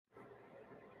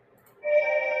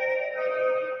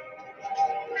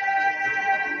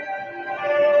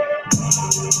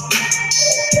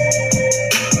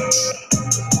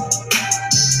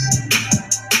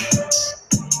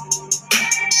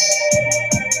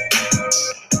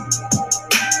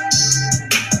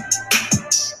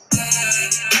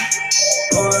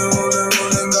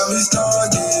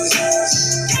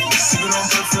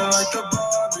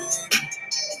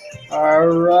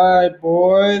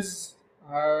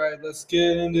right, let's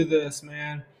get into this,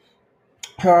 man.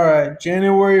 All right,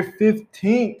 January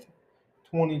 15th,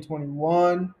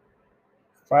 2021,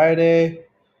 Friday.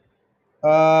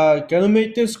 Gonna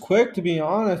make this quick, to be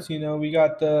honest. We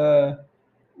got the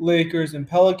Lakers and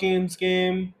Pelicans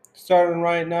game starting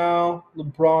right now.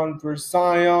 LeBron versus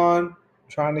Zion,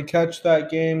 trying to catch that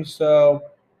game. So,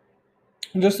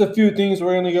 just a few things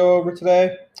we're gonna go over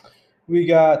today. We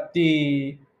got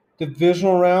the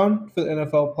divisional round for the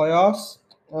NFL playoffs.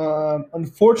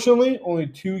 Unfortunately, only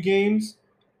two games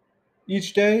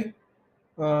each day.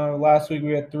 Last week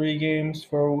we had three games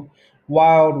for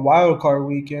wild card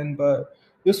weekend, but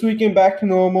this weekend back to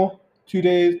normal. 2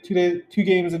 days, 2 days, 2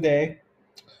 games a day.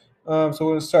 So we're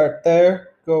gonna start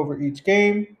there. Go over each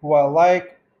game, who I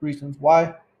like, reasons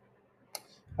why.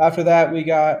 After that, we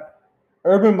got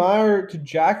Urban Meyer to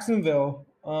Jacksonville.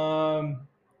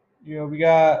 We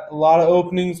got a lot of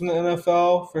openings in the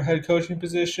NFL for head coaching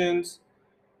positions.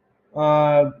 We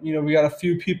got a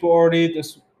few people already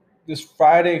this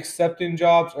Friday accepting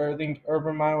jobs, or I think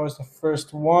Urban Meyer was the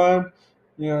first one.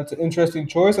 It's an interesting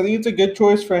choice. I think it's a good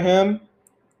choice for him.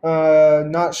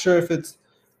 Not sure if it's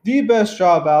the best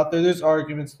job out there. There's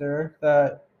arguments there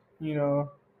that you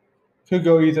know could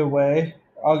go either way.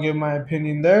 I'll give my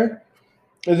opinion there.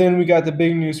 And then we got the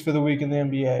big news for the week in the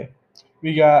NBA.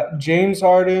 We got James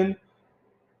Harden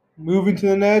moving to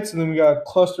the Nets, and then we got a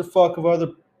clusterfuck of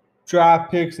other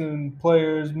draft picks and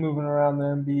players moving around the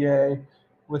NBA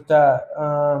with that.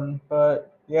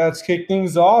 But yeah, let's kick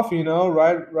things off.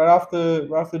 Right off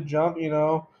the jump.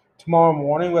 Tomorrow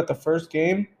morning we got the first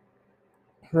game,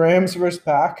 Rams versus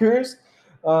Packers.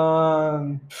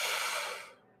 Um,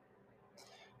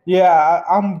 yeah,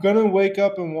 I'm gonna wake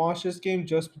up and watch this game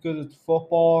just because it's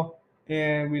football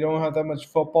and we don't have that much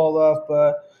football left.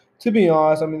 But to be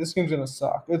honest, I mean this game's gonna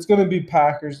suck. It's gonna be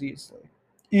Packers easily,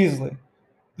 easily.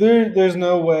 There's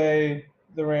no way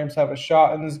the Rams have a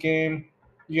shot in this game.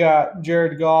 You got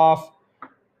Jared Goff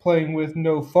playing with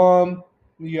no thumb.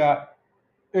 You got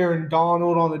Aaron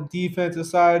Donald on the defensive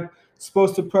side,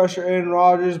 supposed to pressure Aaron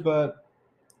Rodgers, but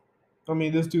I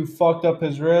mean this dude fucked up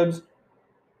his ribs,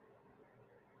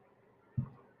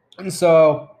 and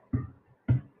so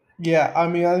yeah, I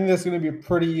mean, I think that's going to be a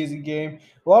pretty easy game.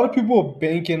 A lot of people are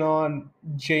banking on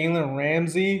Jalen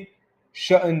Ramsey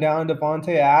shutting down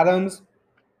Devontae Adams.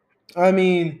 I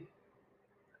mean,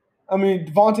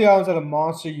 Devontae Adams had a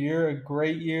monster year, a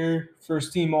great year,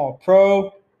 first team All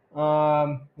Pro.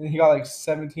 And he got like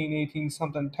 17, 18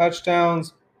 something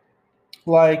touchdowns.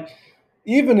 Like,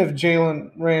 even if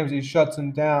Jalen Ramsey shuts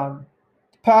him down,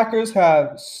 the Packers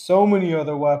have so many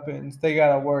other weapons they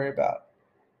got to worry about.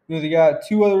 They got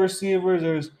two other receivers.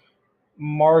 There's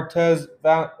Martez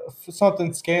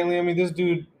something Scantley. I mean, this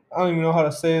dude, I don't even know how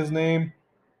to say his name.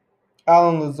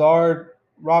 Alan Lazard,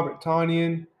 Robert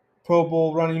Tonyan, Pro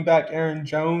Bowl running back Aaron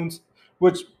Jones,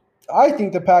 which I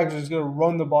think the Packers is going to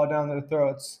run the ball down their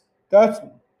throats. That's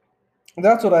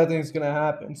what I think is going to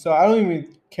happen. So I don't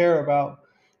even care about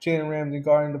Jalen Ramsey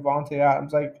guarding Devontae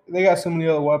Adams. Like they got so many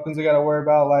other weapons they got to worry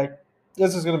about. Like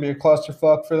this is going to be a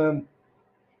clusterfuck for them.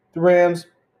 The Rams,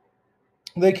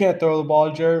 they can't throw the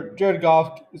ball. Jared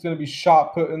Goff is going to be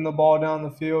shot putting the ball down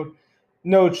the field.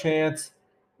 No chance.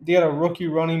 They had a rookie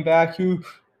running back who,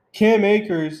 Cam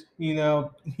Akers,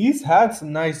 he's had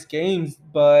some nice games,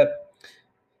 but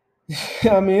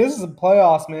I mean, this is a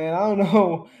playoffs, man. I don't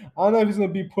know. I don't know if he's going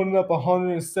to be putting up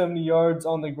 170 yards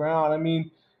on the ground. I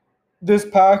mean, this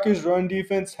Packers run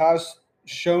defense has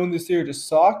shown this year to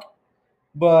suck,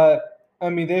 but I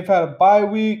mean, they've had a bye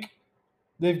week.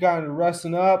 They've gotten to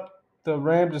resting up. The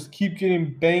Rams just keep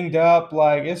getting banged up.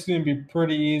 Like it's going to be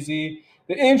pretty easy.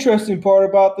 The interesting part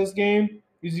about this game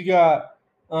is you got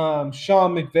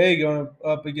Sean McVay going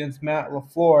up against Matt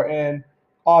LaFleur, and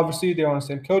obviously they're on the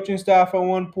same coaching staff at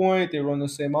one point. They run the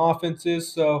same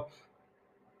offenses, so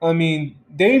I mean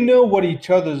they know what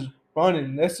each other's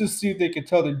running. Let's just see if they can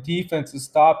tell the defense to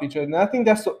stop each other. And I think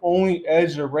that's the only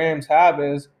edge the Rams have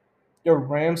is the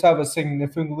Rams have a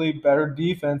significantly better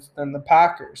defense than the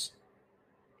Packers.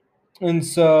 And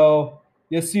so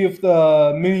you see if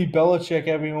the mini Belichick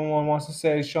everyone wants to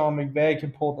say Sean McVay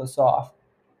can pull this off.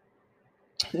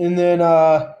 And then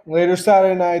later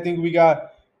Saturday night, I think we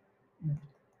got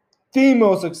the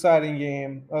most exciting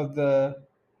game of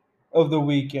the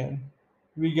weekend.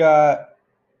 We got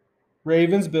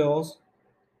Ravens Bills.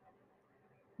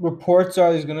 Reports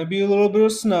are there's going to be a little bit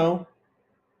of snow.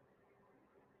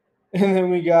 And then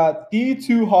we got the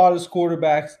two hottest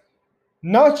quarterbacks,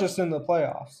 not just in the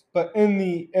playoffs, but in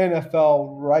the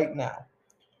NFL right now.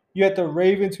 You got the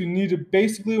Ravens who need to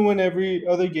basically win every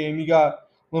other game. You got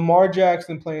Lamar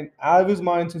Jackson playing out of his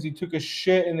mind since he took a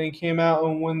shit and then came out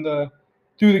and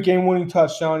threw the game-winning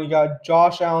touchdown. You got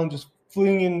Josh Allen just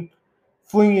flinging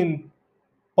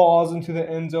balls into the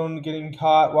end zone, getting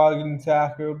caught while getting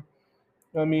tackled.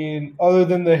 I mean, other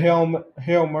than the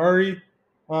Hail Murray,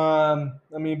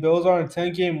 Bills are on a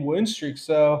 10-game win streak.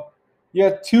 So you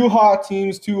have two hot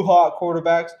teams, two hot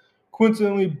quarterbacks.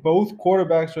 Coincidentally, both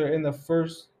quarterbacks are in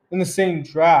the same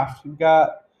draft. You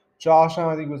got Josh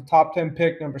Allen, I think was top 10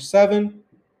 pick, number 7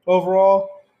 overall.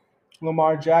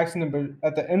 Lamar Jackson,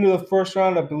 at the end of the first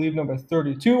round, I believe number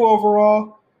 32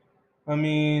 overall. I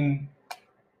mean,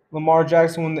 Lamar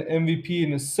Jackson won the MVP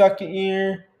in his second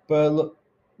year, but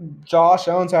Josh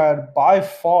Allen's had by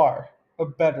far a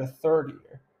better third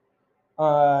year.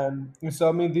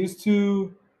 These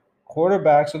two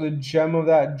quarterbacks are the gem of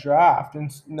that draft,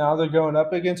 and now they're going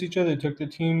up against each other. They took the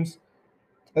teams.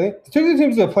 I think they took the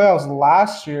teams to the playoffs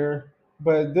last year,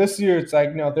 but this year it's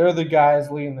like no, they're the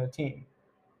guys leading the team,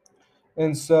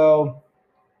 and so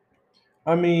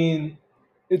I mean,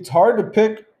 it's hard to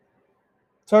pick.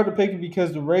 It's hard to pick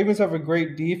because the Ravens have a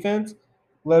great defense,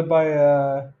 led by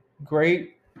a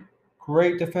great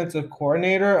great defensive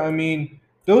coordinator. I mean,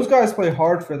 those guys play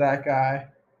hard for that guy.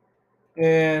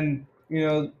 And,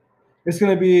 it's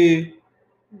going to be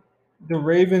the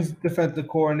Ravens defensive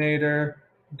coordinator,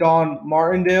 Don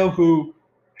Martindale, who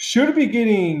should be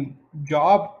getting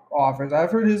job offers.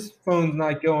 I've heard his phone's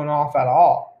not going off at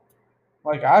all.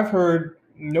 Like, I've heard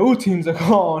no teams are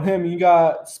calling him. You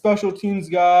got special teams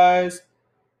guys,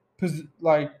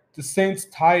 like the Saints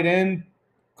tight end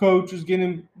coach is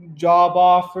getting job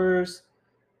offers.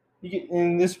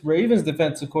 And this Ravens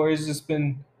defensive core has just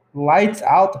been lights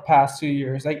out the past 2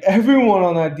 years. Like everyone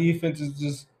on that defense is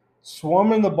just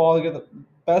swarming the ball. You got the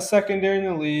best secondary in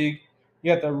the league.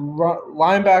 You got the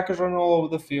linebackers running all over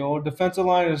the field. Defensive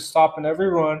line is stopping every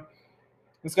run.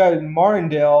 This guy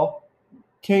Martindale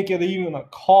can't get even a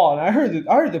call. And I heard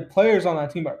the players on that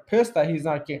team are pissed that he's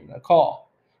not getting a call.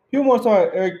 People want to talk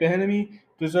about Eric Bieniemy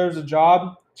deserves a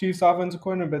job, Chiefs offensive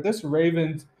coordinator, but this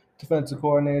Ravens defensive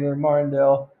coordinator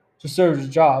Martindale deserves a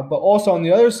job. But also on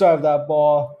the other side of that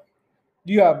ball,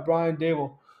 you have Brian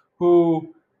Dable,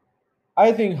 who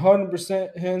I think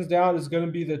 100% hands down is going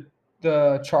to be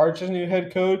the Chargers' new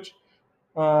head coach.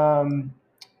 Um,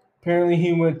 Apparently,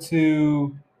 he went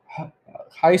to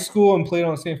high school and played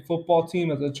on the same football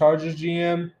team as the Chargers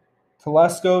GM,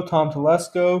 Tom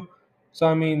Telesco. So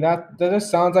I mean that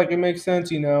just sounds like it makes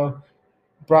sense.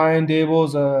 Brian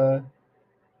Dable's a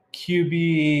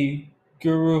QB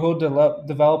guru. He'll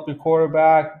develop your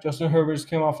quarterback. Justin Herbert's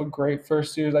came off a great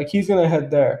first year. Like he's gonna head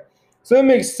there. So it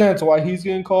makes sense why he's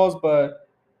getting calls, but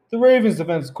the Ravens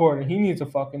defensive coordinator, he needs a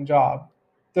fucking job.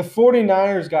 The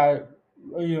 49ers guy,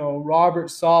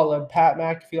 Robert Saleh, Pat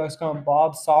McAfee likes to call him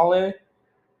Bob Saleh,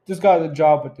 just got the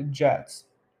job with the Jets.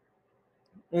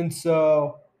 And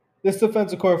so this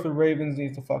defensive coordinator for the Ravens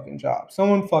needs a fucking job.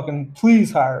 Someone fucking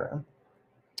please hire him.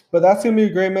 But that's gonna be a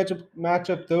great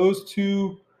matchup. Those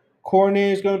two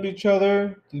coordinators going up each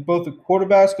other. Both the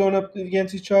quarterbacks going up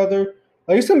against each other.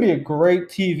 Like it's gonna be a great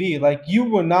TV. Like you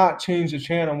will not change the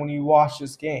channel when you watch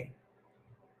this game.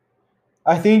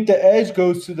 I think the edge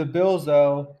goes to the Bills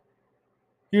though.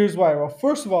 Here's why. Well,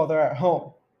 first of all, they're at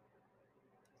home.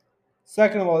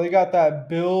 Second of all, they got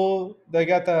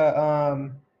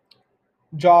the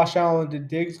Josh Allen to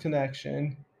Diggs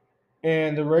connection,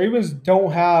 and the Ravens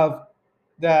don't have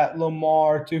that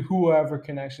Lamar to whoever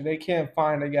connection. They can't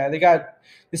find a guy.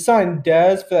 They signed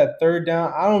Dez for that third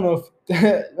down. I don't know if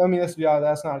let's be honest,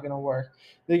 that's not gonna work.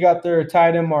 They got their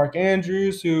tight end Mark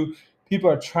Andrews, who people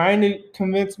are trying to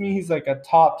convince me he's like a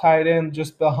top tight end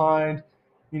just behind,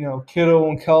 Kittle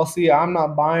and Kelsey. I'm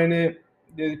not buying it.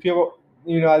 People,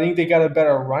 I think they got a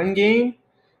better run game,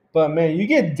 but man, you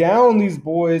get down these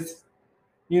boys.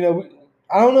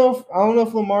 I don't know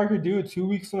if Lamar could do it 2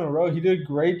 weeks in a row. He did a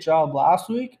great job last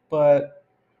week, but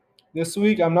this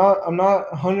week I'm not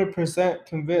 100%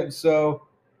 convinced. So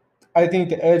I think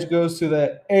the edge goes to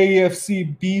the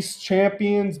AFC Beast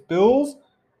champions Bills.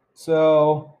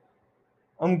 So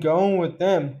I'm going with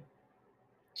them.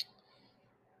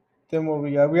 Then what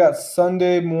we got? We got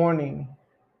Sunday morning.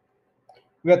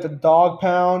 We got the Dog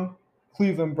Pound,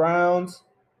 Cleveland Browns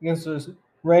against the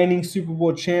reigning Super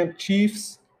Bowl champ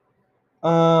Chiefs.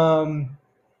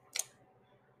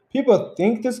 People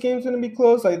think this game's going to be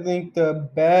close. I think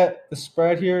the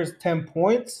spread here is 10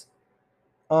 points.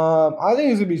 I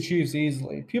think it's going to be Chiefs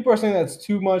easily. People are saying that's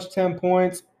too much, 10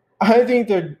 points. I think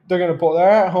they're going to pull. They're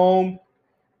at home.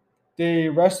 They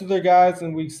rested their guys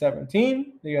in week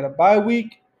 17. They got a bye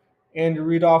week. Andy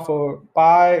Reid off a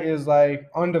bye is like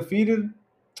undefeated.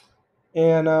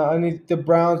 And I think the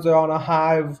Browns are on a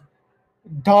high of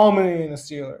dominating the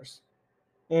Steelers.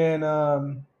 And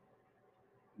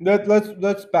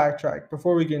let's backtrack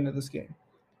before we get into this game.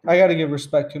 I got to give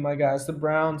respect to my guys, the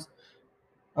Browns,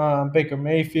 Baker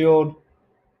Mayfield,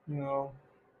 you know,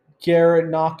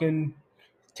 Garrett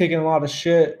taking a lot of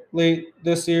shit late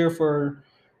this year for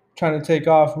trying to take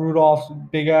off Rudolph's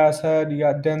big ass head. You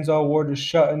got Denzel Ward just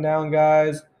shutting down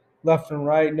guys left and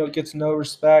right. No gets no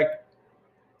respect.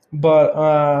 But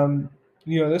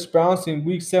this Browns team,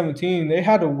 week 17, they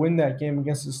had to win that game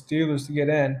against the Steelers to get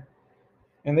in,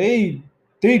 and they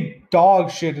dog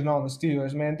shitted on the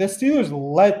Steelers. Man, the Steelers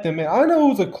let them in. I know it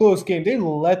was a close game. They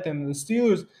let them. The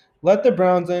Steelers let the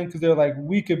Browns in because they're like,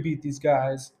 we could beat these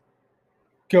guys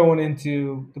going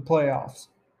into the playoffs.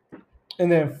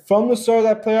 And then from the start of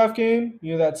that playoff game,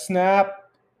 that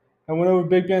snap, I went over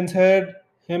Big Ben's head.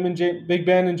 Him and Big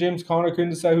Ben and James Conner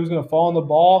couldn't decide who's going to fall on the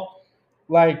ball.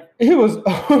 Like it was,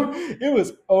 it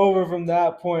was over from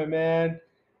that point, man.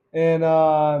 And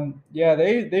yeah,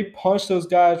 they punched those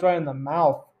guys right in the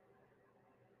mouth.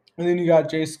 And then you got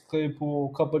Jason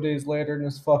Claypool a couple of days later in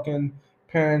his fucking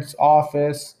parents'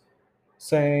 office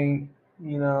saying,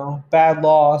 bad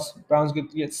loss. Browns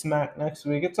get smacked next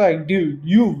week. It's like, dude,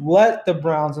 you let the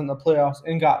Browns in the playoffs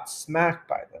and got smacked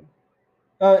by them.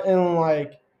 And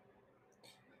like,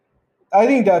 I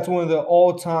think that's one of the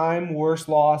all-time worst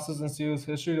losses in Steelers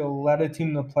history to let a team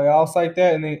in the playoffs like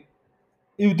that, and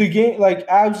the game like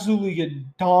absolutely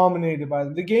get dominated by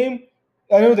them. The game,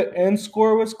 I know the end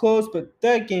score was close, but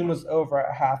that game was over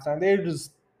at halftime. They were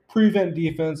just prevent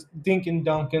defense, dink and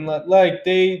dunk, and like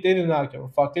they did not give a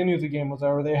fuck. They knew the game was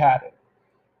over. They had it.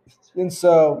 And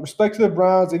so, respect to the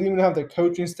Browns. They didn't even have the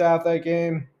coaching staff that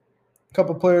game. A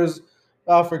couple players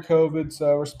out for COVID,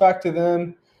 so respect to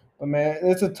them. But man,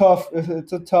 it's a tough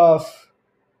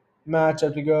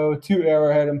matchup to go to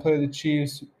Arrowhead and play the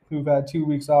Chiefs, who've had 2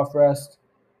 weeks off rest.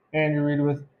 Andy Reid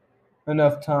with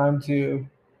enough time to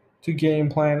game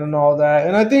plan and all that.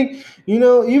 And I think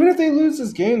even if they lose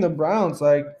this game, the Browns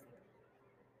like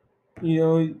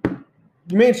you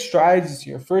made strides this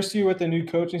year. First year with the new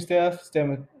coaching staff,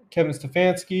 Kevin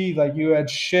Stefanski. Like you had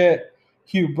shit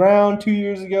Hugh Brown 2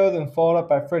 years ago, then followed up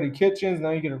by Freddie Kitchens.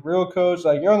 Now you get a real coach.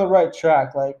 Like you're on the right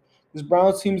track. Like this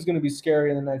Browns team is going to be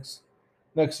scary in the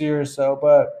next year or so.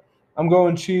 But I'm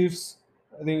going Chiefs.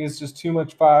 I think it's just too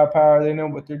much firepower. They know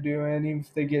what they're doing. Even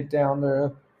if they get down,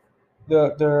 they're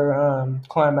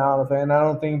climb out of it. And I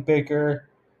don't think Baker.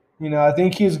 I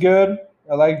think he's good.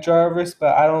 I like Jarvis,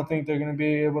 but I don't think they're going to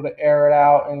be able to air it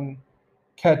out and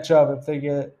catch up if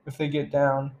they get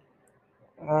down.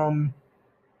 Um,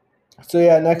 so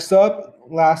yeah, next up,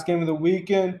 last game of the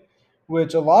weekend,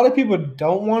 which a lot of people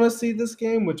don't want to see this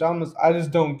game, which I just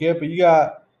don't get. But you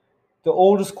got the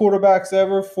oldest quarterbacks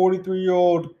ever,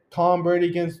 43-year-old Tom Brady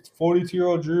against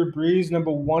 42-year-old Drew Brees, number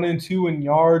 1 and 2 in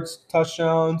yards,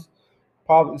 touchdowns,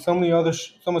 probably so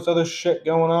much other shit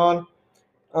going on.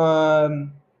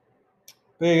 Um,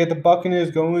 but you get the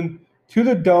Buccaneers going to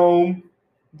the Dome.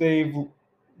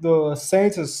 The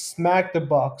Saints have smacked the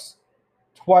Bucks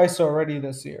twice already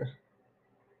this year,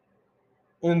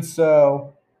 and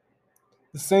so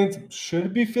the Saints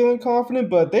should be feeling confident.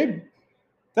 But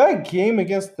that game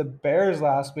against the Bears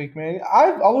last week, man.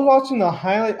 I was watching the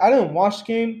highlight. I didn't watch the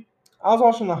game. I was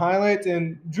watching the highlights,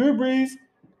 and Drew Brees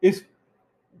is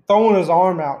throwing his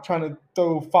arm out, trying to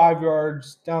throw 5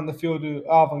 yards down the field to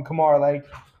Alvin Kamara. Like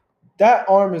that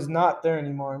arm is not there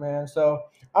anymore, man. So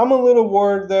I'm a little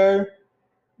worried there.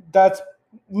 That's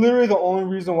literally the only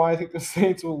reason why I think the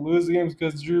Saints will lose the game is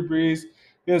because Drew Brees,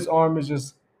 his arm is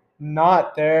just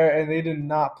not there, and they did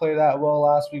not play that well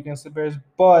last week against the Bears.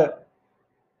 But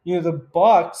the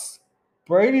Bucks,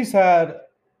 Brady's had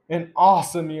an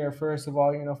awesome year. First of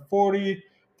all,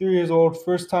 43 years old,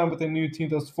 first time with a new team,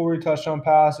 those 40 touchdown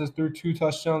passes, threw 2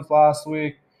 touchdowns last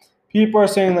week. People are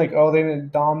saying like, oh, they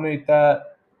didn't dominate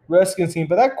that Redskins team,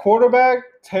 but that quarterback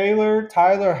Tyler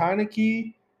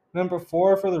Heineke, number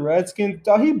 4 for the Redskins,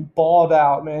 he balled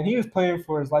out, man. He was playing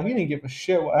for his life. He didn't give a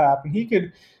shit what happened. He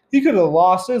could have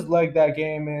lost his leg that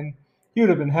game, and he would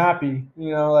have been happy.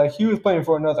 Like he was playing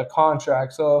for another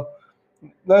contract. So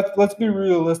let's be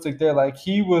realistic there. Like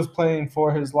he was playing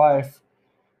for his life.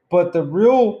 But the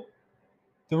real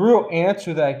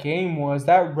answer to that game was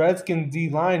that Redskins D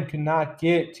line could not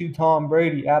get to Tom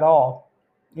Brady at all.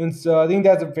 And so I think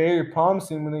that's very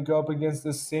promising when they go up against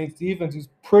the Saints defense, who's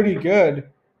pretty good.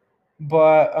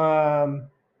 But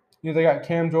they got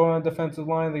Cam Jordan on the defensive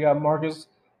line. They got Marcus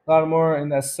Lattimore in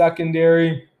that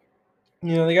secondary.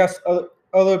 They got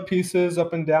other pieces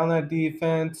up and down that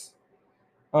defense.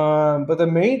 But the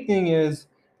main thing is,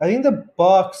 I think the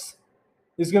Bucks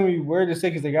It's gonna be weird to say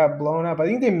because they got blown out. But I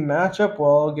think they match up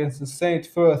well against the Saints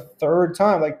for a third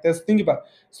time. Like let's think about it.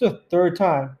 It's the third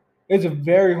time. It's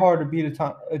very hard to beat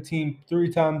a team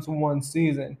three times in one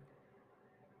season.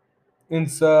 And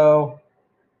so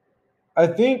I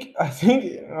think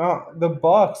the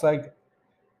Bucks like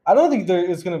I don't think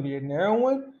it's gonna be a narrow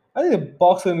one. I think the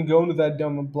Bucks are gonna go into that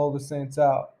dome and blow the Saints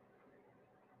out.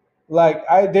 Like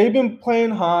they've been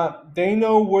playing hot. They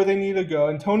know where they need to go.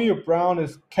 Antonio Brown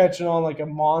is catching on like a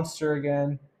monster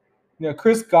again.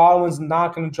 Chris Godwin's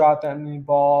not going to drop that many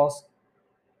balls.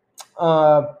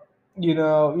 Uh,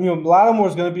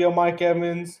 Lattimore's going to be on Mike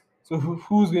Evans. So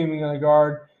who's even going to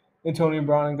guard Antonio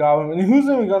Brown and Godwin? And who's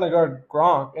even going to guard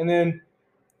Gronk? And then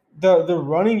the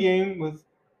running game with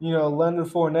Leonard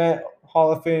Fournette,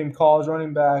 Hall of Fame college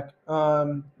running back.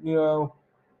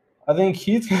 I think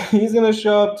he's going to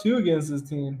show up too against this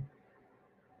team.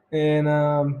 And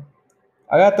I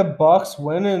got the Bucks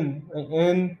winning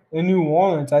in New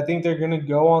Orleans. I think they're going to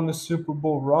go on the Super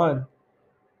Bowl run.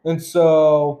 And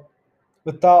so,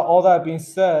 without all that being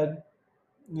said,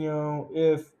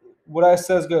 if what I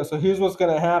says goes, so here's what's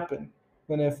going to happen.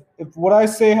 And if what I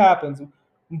say happens,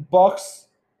 Bucks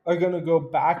are going to go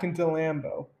back into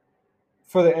Lambeau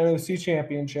for the NFC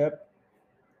Championship.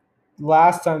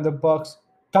 Last time the Bucks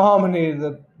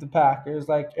dominated the Packers,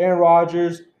 like Aaron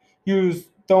Rodgers, he was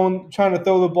trying to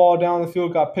throw the ball down the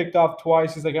field, got picked off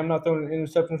twice. He's like, I'm not throwing an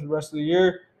interception for the rest of the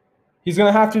year. He's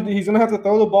gonna have to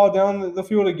throw the ball down the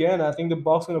field again. I think the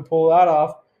Bucks gonna pull that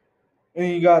off. And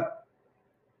you got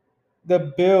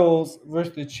the Bills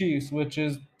versus the Chiefs, which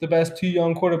is the best two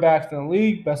young quarterbacks in the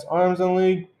league, best arms in the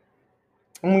league.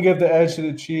 I'm gonna give the edge to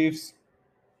the Chiefs,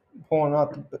 pulling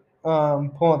out the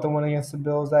win against the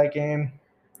Bills that game.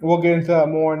 We'll get into that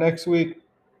more next week.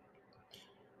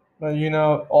 But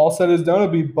all said is done. It'll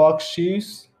be Bucks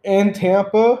Chiefs in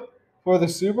Tampa for the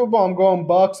Super Bowl. I'm going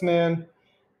Bucks, man.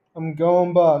 I'm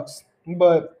going Bucks.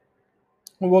 But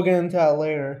we'll get into that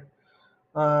later.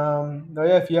 But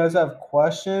yeah, if you guys have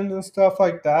questions and stuff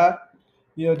like that,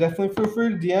 definitely feel free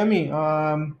to DM me.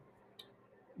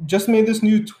 Just made this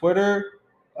new Twitter.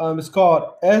 It's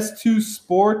called S2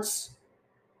 Sports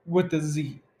with the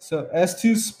Z. So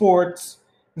S2 Sports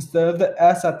instead of the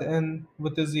S at the end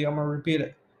with the Z. I'm gonna repeat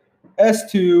it.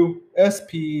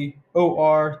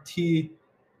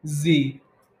 S2SPORTZ.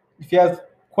 If you have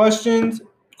questions,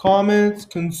 comments,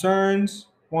 concerns,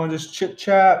 want to just chit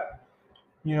chat,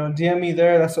 DM me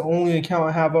there. That's the only account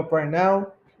I have up right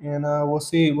now, and we'll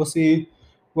see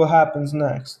what happens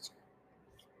next.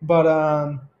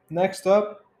 But next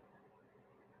up,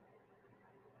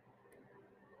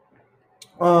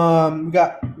 we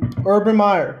got Urban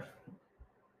Meyer.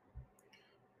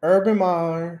 Urban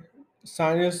Meyer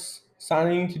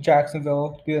signing to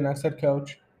Jacksonville to be the next head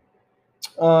coach.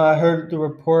 I heard the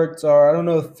reports are, I don't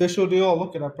know the official deal. I'll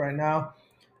look it up right now.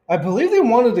 I believe they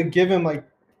wanted to give him like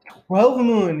 $12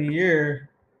 million a year,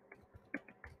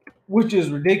 which is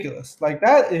ridiculous. Like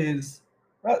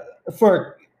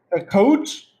for a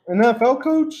coach, an NFL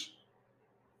coach.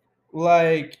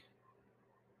 Like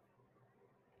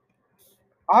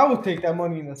I would take that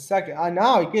money in a second.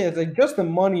 I get it's like just the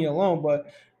money alone, but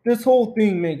this whole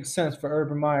thing makes sense for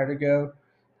Urban Meyer to go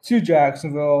to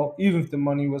Jacksonville, even if the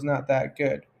money was not that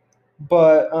good.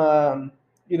 But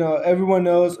everyone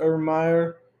knows Urban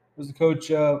Meyer was the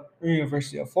coach of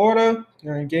University of Florida.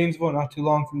 They're in Gainesville, not too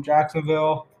long from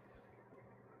Jacksonville,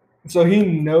 so he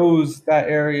knows that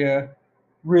area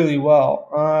really well.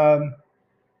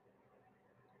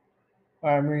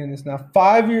 I'm reading this now.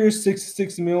 5 years,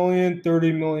 66 million,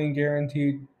 30 million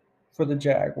guaranteed for the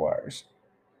Jaguars.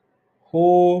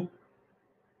 Whole,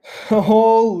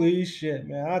 holy shit,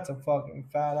 man! That's a fucking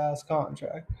fat ass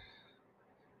contract.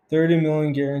 30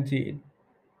 million guaranteed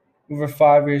over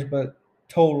 5 years, but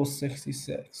total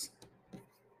 66.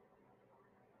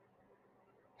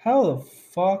 How the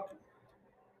fuck?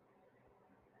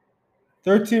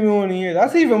 13 million a year.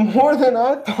 That's even more than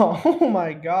I thought. Oh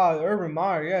my god, Urban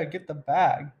Meyer, yeah, get the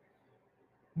bag.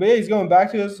 But yeah, he's going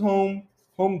back to his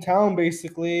hometown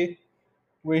basically,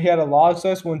 where he had a lot of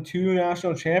success, won 2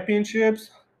 national championships.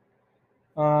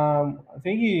 I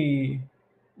think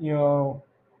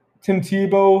Tim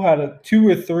Tebow had a 2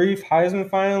 or 3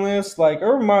 Heisman finalists. Like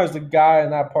Urban Meyer is the guy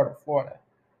in that part of Florida.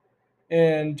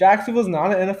 And Jacksonville's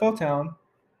not an NFL town.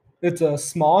 It's a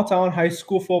small town, high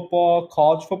school football,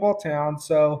 college football town.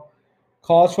 So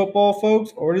college football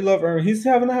folks already love Urban. He's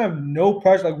having to have no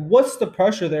pressure. Like, what's the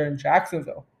pressure there in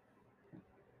Jacksonville?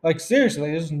 Like,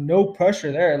 seriously, there's no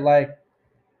pressure there. Like,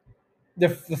 the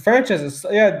franchises,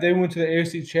 yeah, they went to the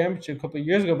AFC Championship a couple of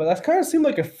years ago, but that's kind of seemed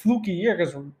like a fluky year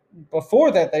because before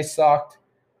that they sucked.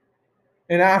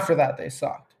 And after that, they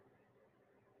sucked.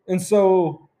 And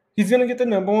so he's going to get the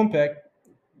number one pick.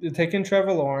 They're taking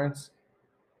Trevor Lawrence.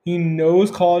 He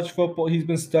knows college football. He's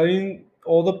been studying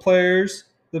all the players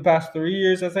the past 3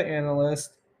 years as an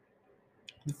analyst.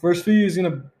 The first few years, he's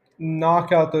going to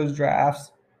knock out those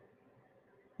drafts.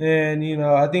 And,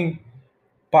 I think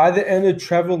by the end of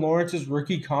Trevor Lawrence's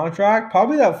rookie contract,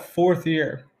 probably that fourth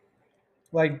year,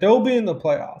 like they'll be in the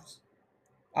playoffs.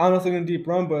 I don't know if they're going to deep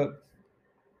run, but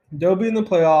they'll be in the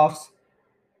playoffs.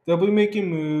 They'll be making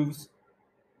moves.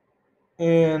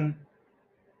 And,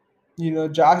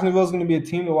 Jacksonville's going to be a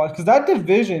team to watch. Because that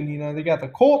division, they got the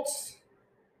Colts.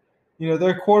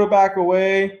 Their quarterback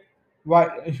away.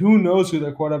 Right? Who knows who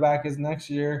their quarterback is next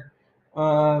year?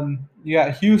 You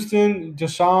got Houston.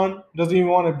 Deshaun doesn't even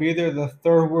want to be there. The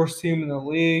third worst team in the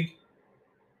league.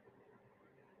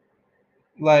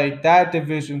 Like, that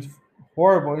division's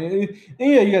horrible. And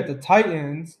yeah, you got the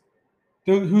Titans,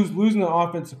 who's losing the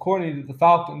offensive coordinator to the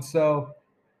Falcons. So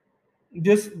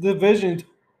this division's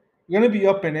going to be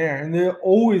up in air, and they're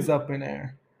always up in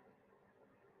air.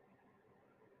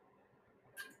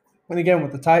 And again,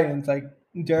 with the Titans, like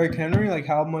Derrick Henry, like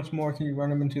how much more can you run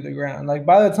him into the ground? Like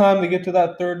by the time they get to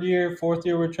that third year, fourth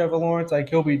year with Trevor Lawrence, like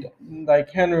he'll be done.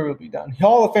 Like Henry will be done.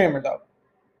 Hall of Famer though,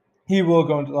 he will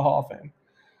go into the Hall of Fame.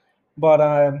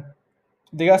 But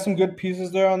they got some good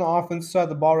pieces there on the offensive side of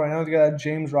the ball right now. They got a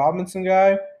James Robinson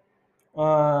guy.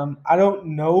 I don't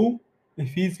know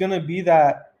if he's gonna be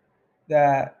that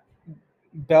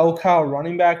bell cow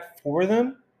running back for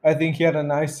them. I think he had a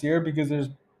nice year because there's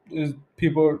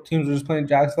teams are just playing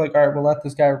Jackson like, all right, we'll let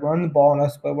this guy run the ball on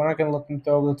us, but we're not going to let them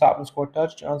throw over the top and score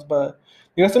touchdowns. But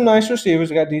you got some nice receivers.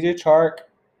 You got DJ Chark,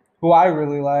 who I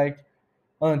really like.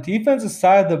 On the defensive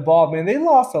side of the ball, man, they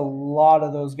lost a lot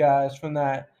of those guys from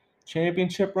that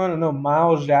championship run. I know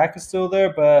Miles Jack is still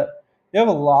there, but they have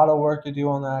a lot of work to do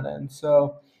on that end.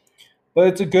 So, but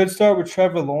it's a good start with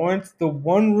Trevor Lawrence. The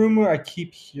one rumor I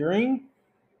keep hearing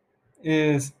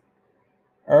is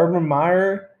Urban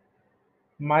Meyer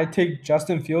might take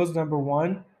Justin Fields number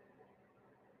one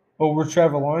over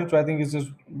Trevor Lawrence, which I think is just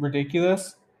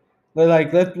ridiculous.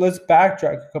 Let's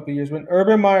backtrack a couple years. When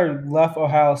Urban Meyer left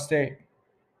Ohio State,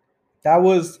 that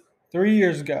was 3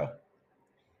 years ago.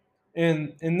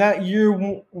 And in that year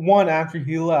one after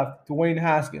he left, Dwayne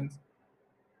Haskins.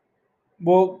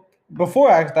 Well, before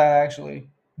that, actually,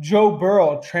 Joe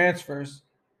Burrow transfers,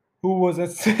 who was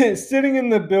sitting in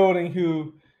the building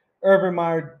who Urban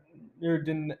Meyer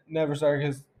didn't never start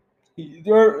because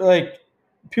they're like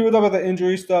people talk about the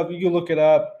injury stuff. You can look it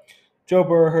up. Joe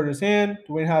Burrow hurt his hand.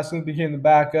 Dwayne Haskins became the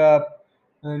backup,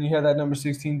 and then you had that number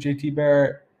 16 JT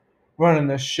Barrett running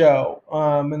the show.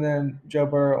 And then Joe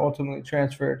Burrow ultimately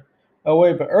transferred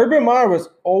away. But Urban Meyer was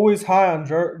always high on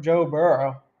Joe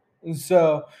Burrow, and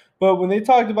so. But when he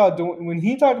talked about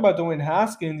Dwayne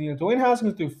Haskins, Dwayne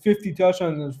Haskins threw 50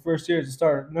 touchdowns in his first year as a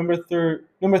starter, number three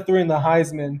in the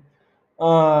Heisman,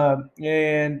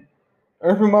 and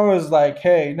Urban Meyer was like,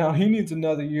 "Hey, no, he needs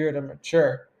another year to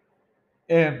mature,"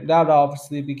 and that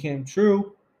obviously became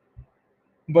true.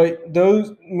 But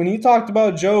when he talked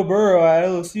about Joe Burrow at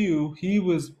LSU, he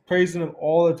was praising him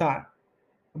all the time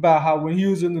about how when he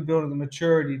was in the building, the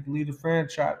maturity, to lead the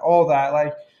franchise, all that.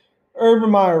 Like Urban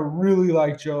Meyer really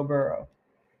liked Joe Burrow.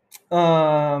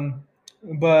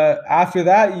 But after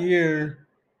that year,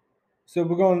 so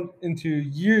we're going into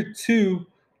year two.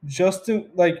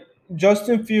 Justin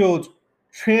Fields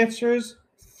transfers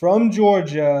from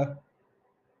Georgia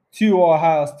to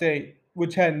Ohio State,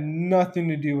 which had nothing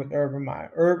to do with Urban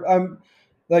Meyer.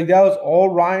 Like that was all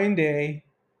Ryan Day.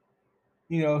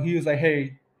 He was like,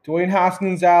 "Hey, Dwayne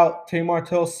Haskins out. Tay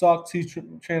Martell sucks. He's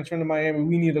transferring to Miami.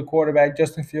 We need a quarterback."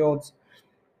 Justin Fields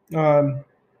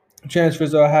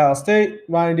transfers to Ohio State.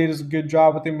 Ryan Day does a good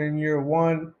job with him in year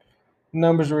one.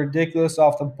 Numbers are ridiculous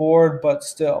off the board, but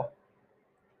still.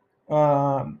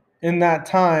 In that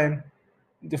time,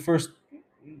 the first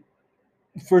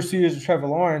 2 years of Trevor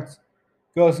Lawrence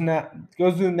goes to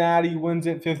the Natty, wins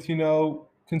it 15-0,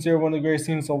 considered one of the greatest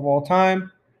teams of all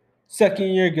time. Second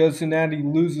year goes to Natty,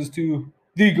 loses to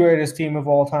the greatest team of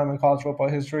all time in college football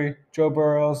history, Joe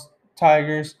Burrow's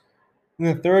Tigers. In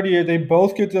the third year, they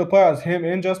both get to the playoffs. Him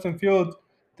and Justin Fields,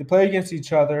 they play against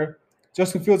each other.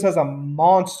 Justin Fields has a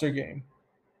monster game.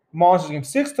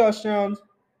 6 touchdowns.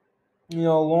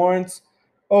 Lawrence,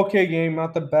 okay game,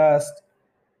 not the best.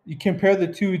 You compare the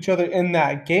two each other in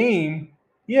that game,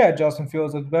 yeah, Justin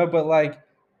Fields looks better, but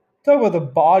talk about the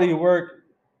body work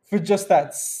for just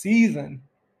that season.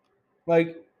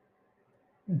 Like,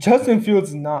 Justin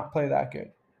Fields did not play that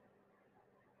good.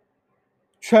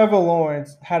 Trevor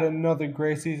Lawrence had another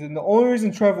great season. The only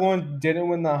reason Trevor Lawrence didn't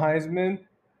win the Heisman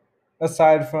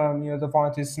aside from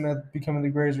Devontae Smith becoming the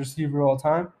greatest receiver of all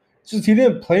time. It's just he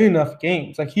didn't play enough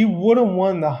games. Like he would have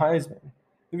won the Heisman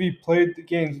if he played the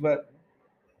games. But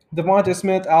Devontae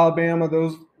Smith, Alabama,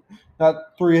 those that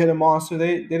three-headed monster,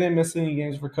 they didn't miss any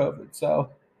games for COVID. So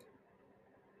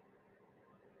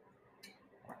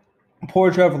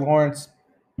poor Trevor Lawrence.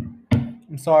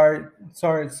 I'm sorry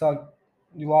it sucked.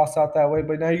 You lost out that way,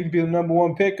 but now you can be the number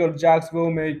one pick. Go to Jacksonville,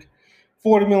 make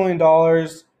 $40 million,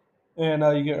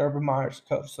 and you get Urban Meyer's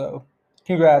coach. So,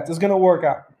 congrats. It's gonna work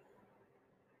out.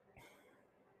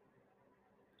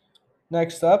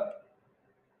 Next up,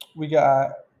 we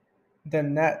got the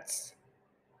Nets.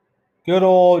 Good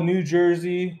old New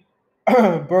Jersey,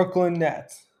 Brooklyn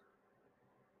Nets.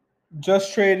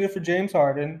 Just traded for James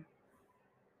Harden.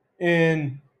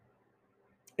 In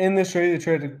this trade, they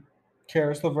traded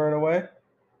Karis LeVert away,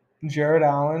 Jared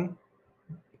Allen,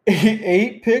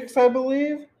 8 picks, I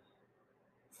believe,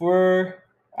 for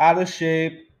out of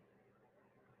shape,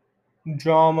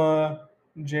 drama,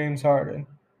 James Harden.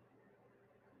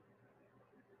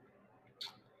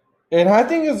 And I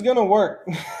think it's gonna work.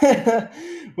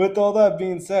 With all that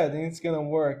being said, I think it's gonna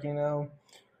work.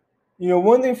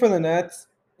 One thing for the Nets,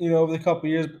 over the couple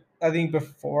years, I think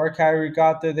before Kyrie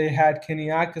got there, they had Kenny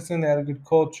Atkinson. They had a good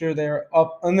culture. They're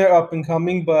up and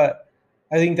coming, but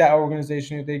I think that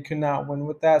organization they could not win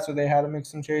with that, so they had to make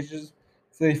some changes.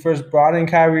 So they first brought in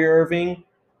Kyrie Irving,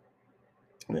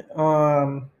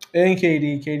 and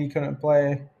KD. KD couldn't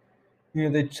play.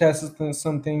 They tested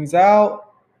some things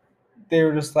out. They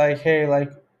were just like, hey,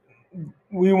 like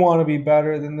we want to be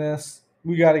better than this.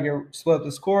 We got to get split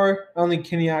the score. I don't think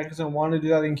Kenny Atkinson wanted to do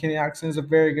that. I think Kenny Atkinson is a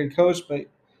very good coach, but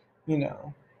you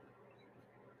know,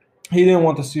 he didn't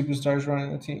want the superstars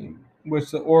running the team,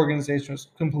 which the organization was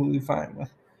completely fine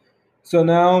with. So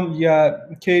now you got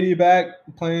KD back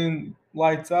playing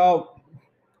lights out.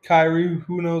 Kyrie,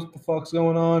 who knows what the fuck's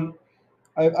going on?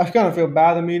 I kind of feel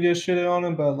bad the media shitted on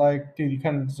him, but like, dude, you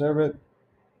kind of deserve it.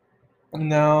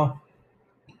 Now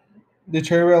they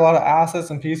trade away a lot of assets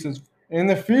and pieces in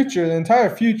the future, the entire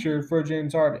future for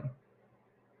James Harden.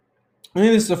 I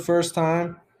think this is the first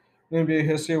time in NBA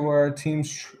history where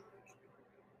teams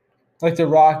like the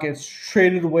Rockets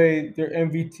traded away their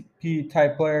MVP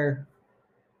type player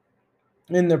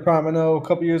in their prime. I know a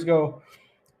couple years ago,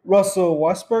 Russell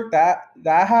Westbrook, that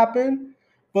happened,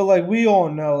 but like we all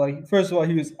know, like first of all,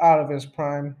 he was out of his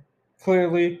prime,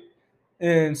 clearly,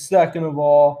 and second of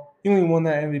all, he only won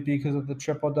that MVP because of the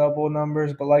triple double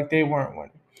numbers, but like they weren't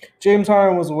winning. James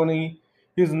Harden was winning.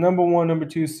 He was the number one, number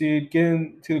two seed,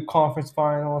 getting to the conference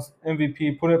finals,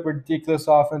 MVP, put up ridiculous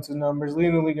offensive numbers,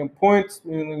 leading the league in points,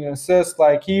 leading the league in assists.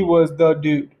 Like he was the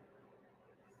dude.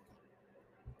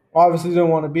 Obviously, didn't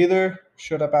want to be there.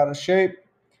 Showed up out of shape.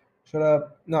 Showed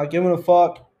up not giving a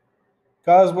fuck.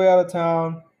 Got his way out of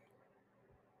town.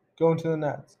 Going to the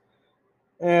Nets.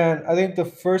 And I think the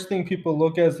first thing people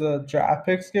look at is the draft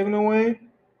picks given away.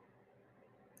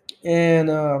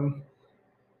 And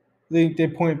they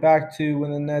point back to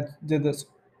when the Nets did this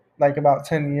like about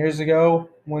 10 years ago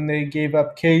when they gave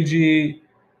up KG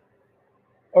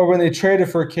or when they traded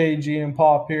for KG and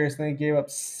Paul Pierce and they gave up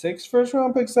 6 first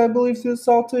round picks, I believe, to the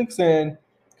Celtics. And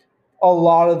a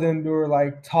lot of them were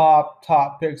like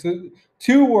top picks.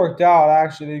 2 worked out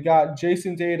actually. They got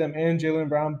Jason Tatum and Jaylen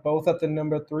Brown both at the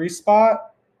number 3 spot.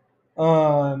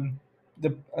 I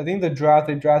think the draft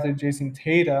they drafted Jason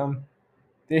Tatum.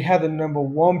 They had the number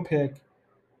 1 pick,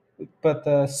 but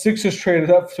the Sixers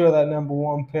traded up for that number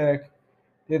 1 pick.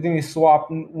 I think they swapped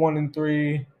 1 and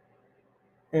 3,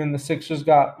 and the Sixers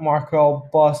got Markel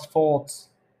Bust Fultz,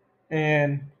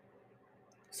 and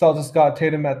Celtics got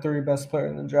Tatum at 3, best player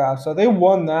in the draft. So they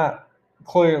won that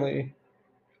clearly.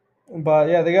 But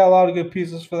yeah, they got a lot of good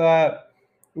pieces for that.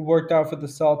 It worked out for the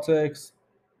Celtics.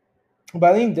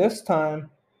 But I think this time,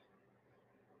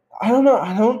 I don't know.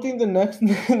 I don't think the Nets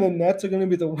are going to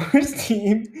be the worst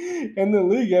team in the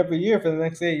league every year for the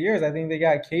next 8 years. I think they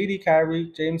got KD,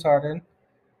 Kyrie, James Harden.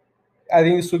 I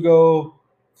think this will go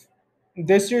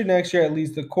this year, next year at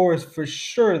least. The core is for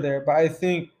sure there, but I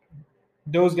think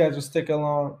those guys will stick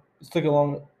along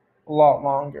a lot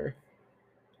longer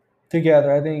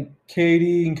together. I think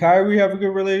KD and Kyrie have a good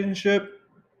relationship.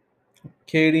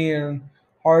 KD and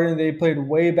Harden, they played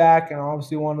way back and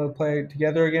obviously wanted to play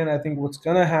together again. I think what's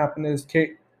going to happen is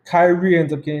Kyrie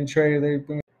ends up getting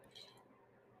traded.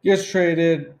 Gets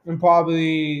traded in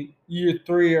probably year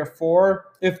 3 or 4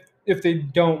 if they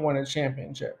don't win a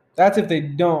championship. That's if they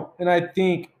don't, and I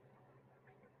think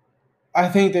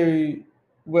they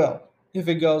will if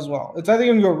it goes well. It's either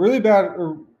going to go really bad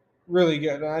or really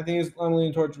good, and I think I'm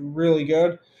leaning towards really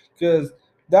good because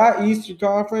That Eastern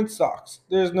Conference sucks.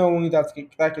 There's no one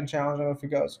that can challenge them if it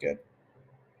goes good.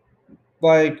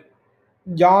 Like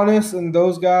Giannis and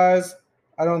those guys,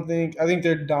 I think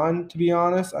they're done, to be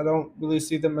honest. I don't really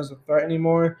see them as a threat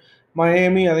anymore.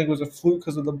 Miami, I think was a fluke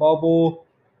because of the bubble.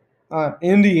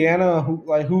 Indiana,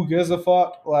 who gives a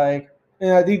fuck? And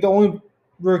I think the only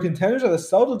real contenders are the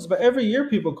Celtics, but every year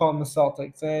people call them the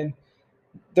Celtics, and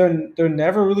they're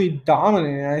never really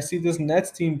dominant. And I see this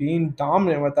Nets team being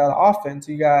dominant with that offense.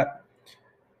 You got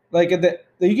like at the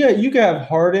you can have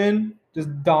Harden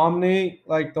just dominate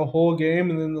like the whole game,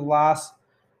 and then the last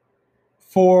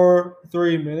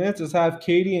 3 minutes is have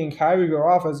Katie and Kyrie go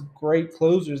off as great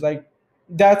closers. Like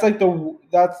that's the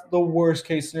worst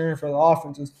case scenario for the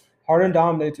offense is Harden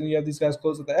dominates and you have these guys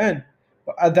close at the end.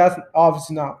 But that's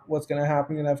obviously not what's going to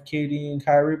happen. You're going to have Katie and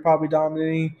Kyrie probably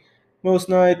dominating most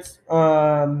nights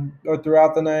or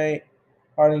throughout the night.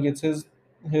 Harden gets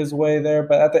his way there.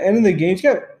 But at the end of the game, you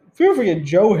got feel forget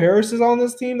Joe Harris is on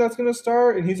this team that's going to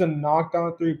start, and he's a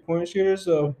knockdown 3-point shooter.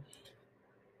 So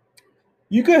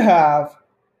you could have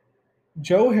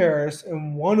Joe Harris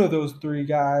and one of those three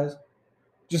guys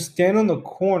just stand on the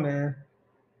corner,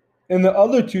 and the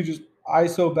other two just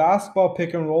ISO basketball,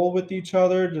 pick and roll with each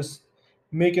other, just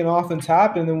making offense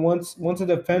happen. And once a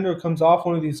defender comes off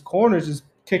one of these corners, just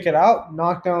kick it out,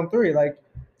 knock down three, like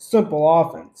simple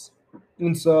offense.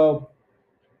 And so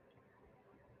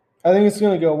I think it's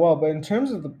going to go well. But in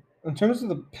terms of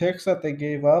the picks that they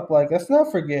gave up, like let's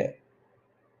not forget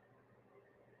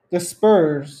the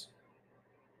Spurs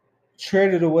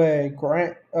traded away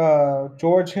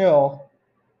George Hill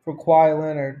for Kawhi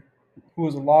Leonard, who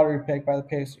was a lottery pick by the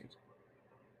Pacers.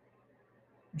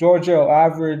 George Hill,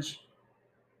 average,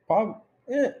 probably,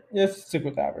 let's stick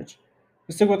with average.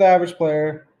 Let's stick with average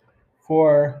player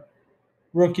for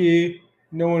rookie.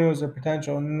 No one knows their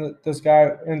potential, and this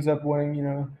guy ends up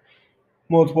winning,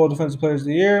 multiple Defensive Players of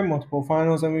the Year, multiple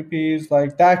Finals MVPs.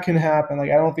 Like that can happen.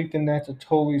 Like I don't think the Nets are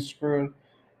totally screwed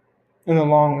in the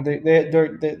long run.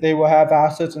 They will have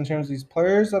assets in terms of these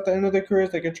players at the end of their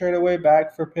careers. They can trade away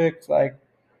back for picks. Like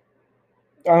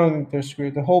I don't think they're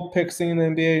screwed. The whole pick thing in the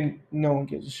NBA, no one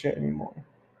gives a shit anymore.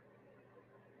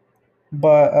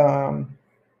 But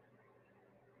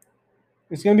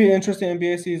it's gonna be an interesting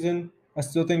NBA season. I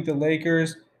still think the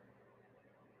Lakers,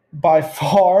 by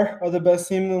far, are the best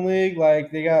team in the league.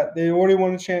 Like they already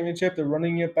won a championship. They're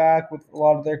running it back with a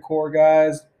lot of their core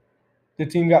guys. The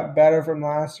team got better from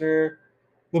last year.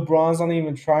 LeBron's not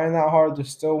even trying that hard. They're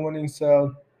still winning.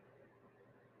 So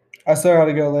I still got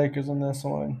to go Lakers on this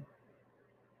one.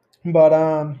 But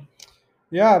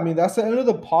yeah, I mean that's the end of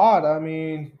the pod. I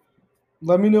mean,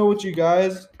 let me know what you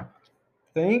guys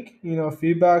think.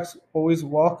 Feedback's always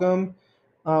welcome.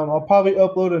 I'll probably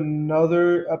upload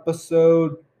another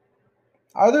episode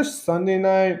either Sunday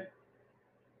night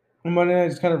or Monday night,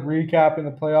 just kind of recapping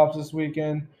the playoffs this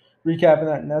weekend, recapping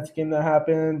that Nets game that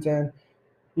happened, and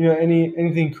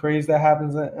anything crazy that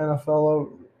happens in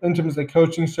NFL in terms of the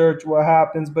coaching search, what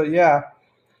happens. But yeah,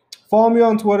 follow me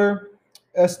on Twitter,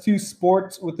 S2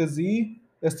 Sports with a Z.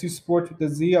 S2 Sports with a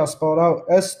Z. I'll spell it out.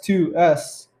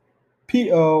 S2SPORTZ.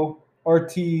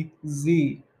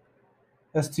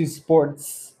 S2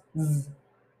 Sports.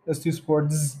 S2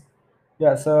 Sports.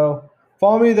 Yeah, so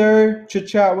follow me there, chit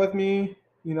chat with me.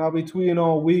 I'll be tweeting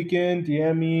all weekend.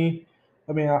 DM me.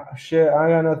 I mean, shit, I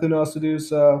got nothing else to do,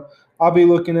 so I'll be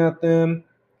looking at them.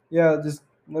 Yeah, just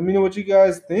let me know what you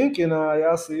guys think, and yeah,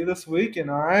 I'll see you this weekend.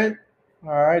 All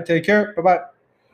right, take care. Bye bye.